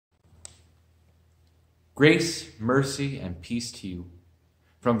Grace, mercy, and peace to you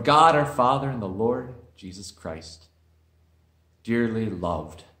from God our Father and the Lord Jesus Christ, dearly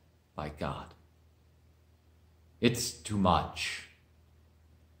loved by God. It's too much.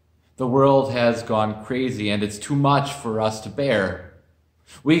 The world has gone crazy, and it's too much for us to bear.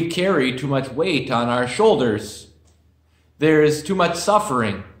 We carry too much weight on our shoulders. There is too much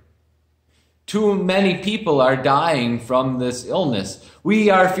suffering. Too many people are dying from this illness. We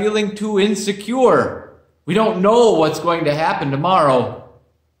are feeling too insecure. We don't know what's going to happen tomorrow.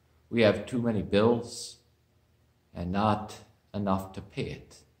 We have too many bills and not enough to pay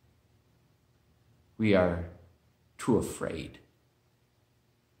it. We are too afraid.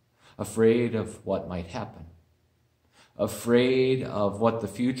 Afraid of what might happen. Afraid of what the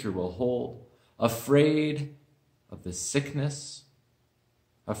future will hold. Afraid of the sickness.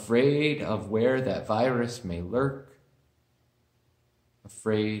 Afraid of where that virus may lurk.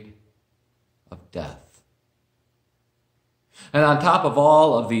 Afraid of death. And on top of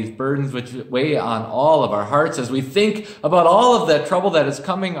all of these burdens which weigh on all of our hearts as we think about all of that trouble that is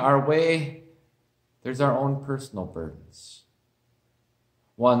coming our way, there's our own personal burdens.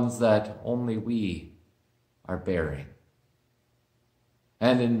 Ones that only we are bearing.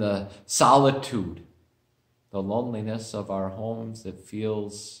 And in the solitude, the loneliness of our homes, it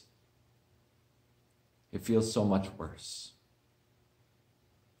feels so much worse.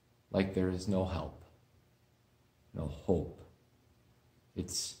 Like there is no help, no hope.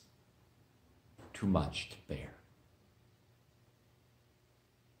 It's too much to bear.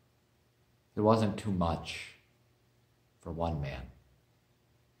 It wasn't too much for one man.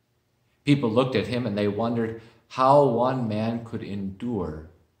 People looked at him and they wondered how one man could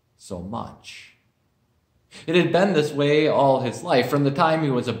endure so much. It had been this way all his life. From the time he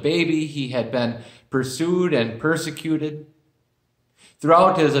was a baby, he had been pursued and persecuted.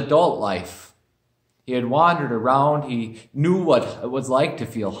 Throughout his adult life, he had wandered around. He knew what it was like to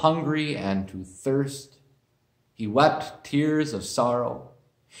feel hungry and to thirst. He wept tears of sorrow.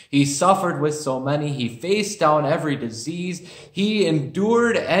 He suffered with so many. He faced down every disease. He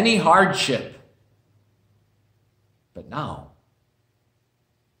endured any hardship. But now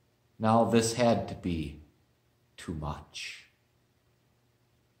this had to be too much.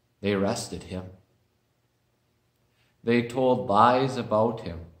 They arrested him. They told lies about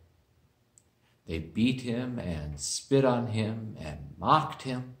him. They beat him and spit on him and mocked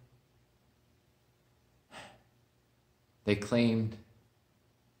him. They claimed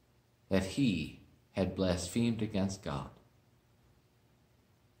that he had blasphemed against God.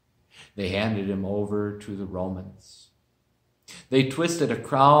 They handed him over to the Romans. They twisted a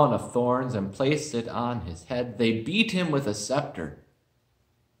crown of thorns and placed it on his head. They beat him with a scepter.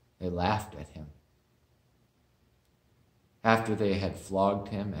 They laughed at him. After they had flogged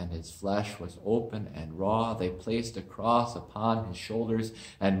him and his flesh was open and raw, they placed a cross upon his shoulders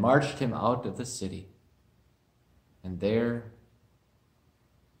and marched him out of the city. And there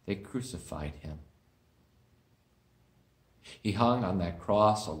they crucified him. He hung on that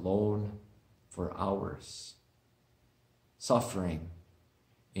cross alone for hours, suffering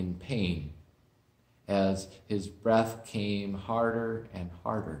in pain as his breath came harder and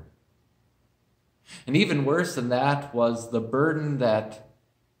harder. And even worse than that was the burden that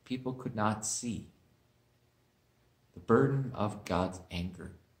people could not see. The burden of God's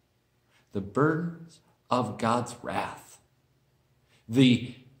anger. The burdens of God's wrath.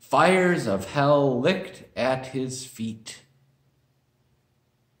 The fires of hell licked at his feet.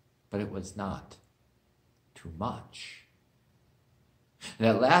 But it was not too much. And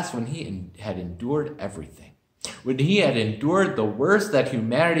at last, when he had endured everything, when he had endured the worst that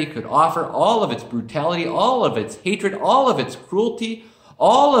humanity could offer, all of its brutality, all of its hatred, all of its cruelty,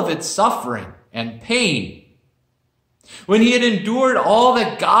 all of its suffering and pain, when he had endured all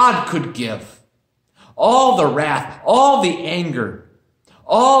that God could give, all the wrath, all the anger,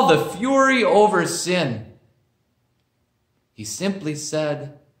 all the fury over sin, he simply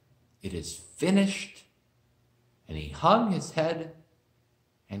said, "It is finished," and he hung his head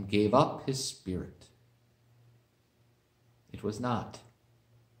and gave up his spirit. It was not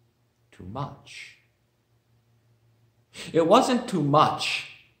too much. It wasn't too much.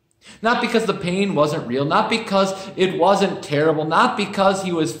 Not because the pain wasn't real, not because it wasn't terrible, not because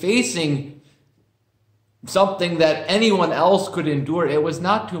he was facing something that anyone else could endure. It was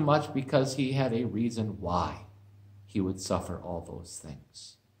not too much because he had a reason why he would suffer all those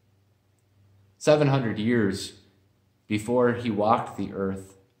things. 700 years before he walked the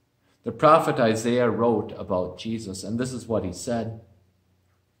earth, the prophet Isaiah wrote about Jesus, and this is what he said.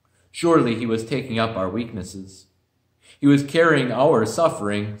 "Surely he was taking up our weaknesses. He was carrying our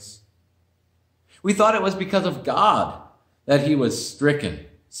sufferings. We thought it was because of God that he was stricken,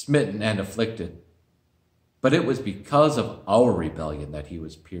 smitten, and afflicted. But it was because of our rebellion that he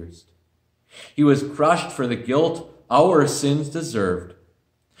was pierced. He was crushed for the guilt our sins deserved.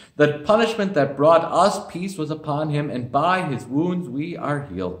 The punishment that brought us peace was upon him, and by his wounds we are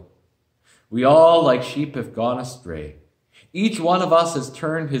healed. We all, like sheep, have gone astray. Each one of us has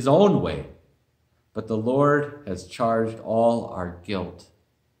turned his own way, but the Lord has charged all our guilt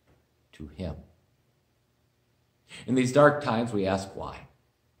to him. In these dark times, we ask why.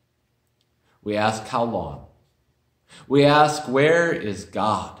 We ask how long. We ask, where is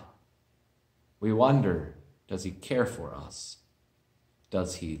God? We wonder, does he care for us?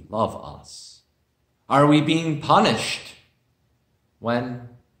 Does he love us? Are we being punished? When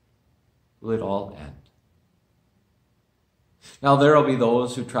will it all end? Now, there will be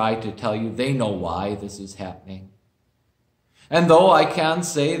those who try to tell you they know why this is happening. And though I can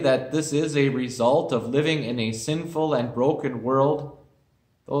say that this is a result of living in a sinful and broken world,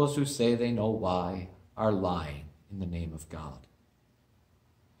 those who say they know why are lying in the name of God.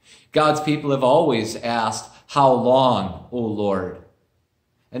 God's people have always asked, how long, O Lord?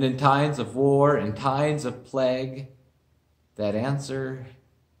 And in times of war, in times of plague, that answer,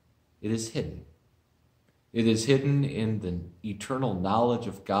 it is hidden. It is hidden in the eternal knowledge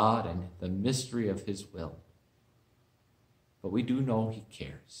of God and the mystery of his will. But we do know he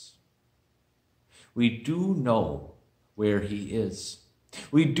cares. We do know where he is.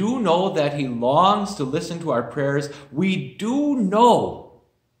 We do know that he longs to listen to our prayers. We do know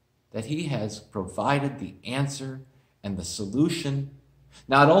that he has provided the answer and the solution,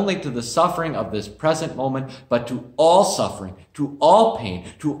 not only to the suffering of this present moment, but to all suffering, to all pain,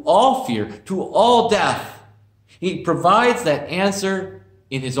 to all fear, to all death. He provides that answer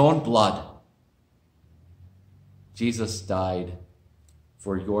in his own blood. Jesus died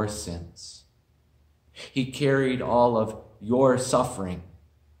for your sins. He carried all of your suffering,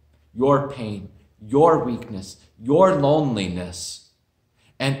 your pain, your weakness, your loneliness,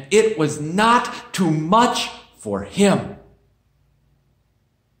 and it was not too much for him.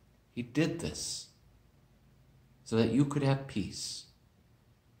 He did this so that you could have peace.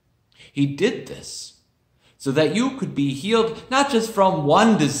 He did this so that you could be healed not just from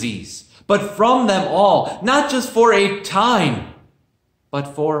one disease, but from them all, not just for a time, but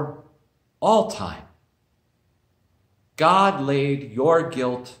for all time. God laid your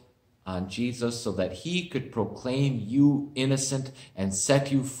guilt on Jesus so that he could proclaim you innocent and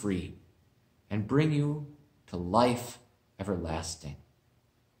set you free and bring you to life everlasting.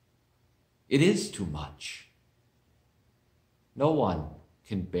 It is too much. No one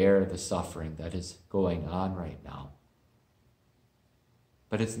can bear the suffering that is going on right now.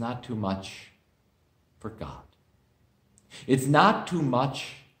 But it's not too much for God. It's not too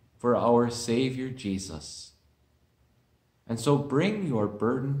much for our Savior Jesus. And so bring your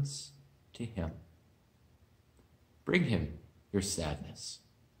burdens to him. Bring him your sadness.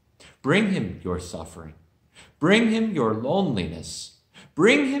 Bring him your suffering. Bring him your loneliness.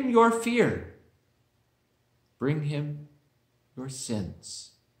 Bring him your fear. Bring him your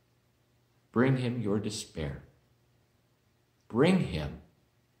sins. Bring him your despair. Bring him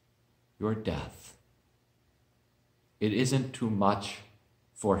your death. It isn't too much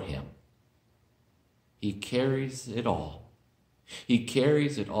for him. He carries it all. He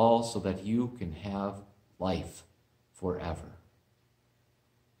carries it all so that you can have life forever.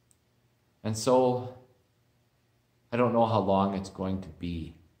 And so, I don't know how long it's going to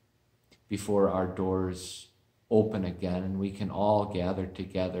be before our doors open again and we can all gather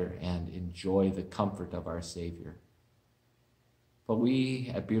together and enjoy the comfort of our Savior. But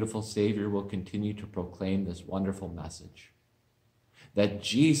we at Beautiful Savior will continue to proclaim this wonderful message that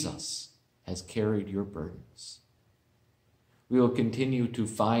Jesus has carried your burdens. We will continue to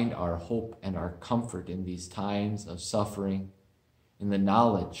find our hope and our comfort in these times of suffering, in the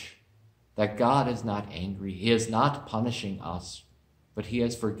knowledge that God is not angry. He is not punishing us, but he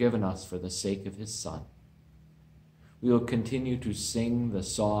has forgiven us for the sake of his Son. We will continue to sing the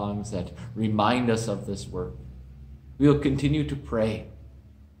songs that remind us of this work. We will continue to pray.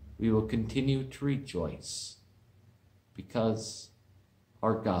 We will continue to rejoice because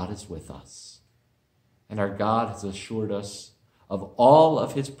our God is with us. And our God has assured us of all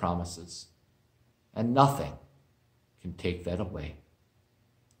of his promises, and nothing can take that away.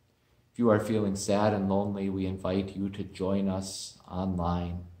 If you are feeling sad and lonely, we invite you to join us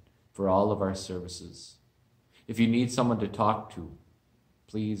online for all of our services. If you need someone to talk to,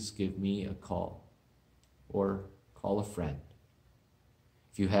 please give me a call or call a friend.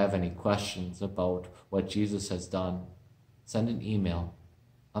 If you have any questions about what Jesus has done, send an email,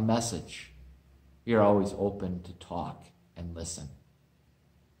 a message, We are always open to talk and listen.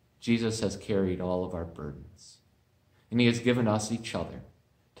 Jesus has carried all of our burdens, and he has given us each other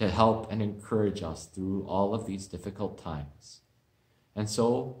to help and encourage us through all of these difficult times. And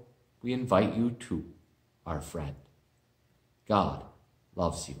so we invite you too, our friend. God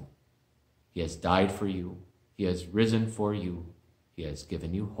loves you. He has died for you. He has risen for you. He has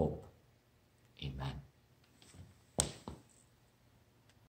given you hope. Amen.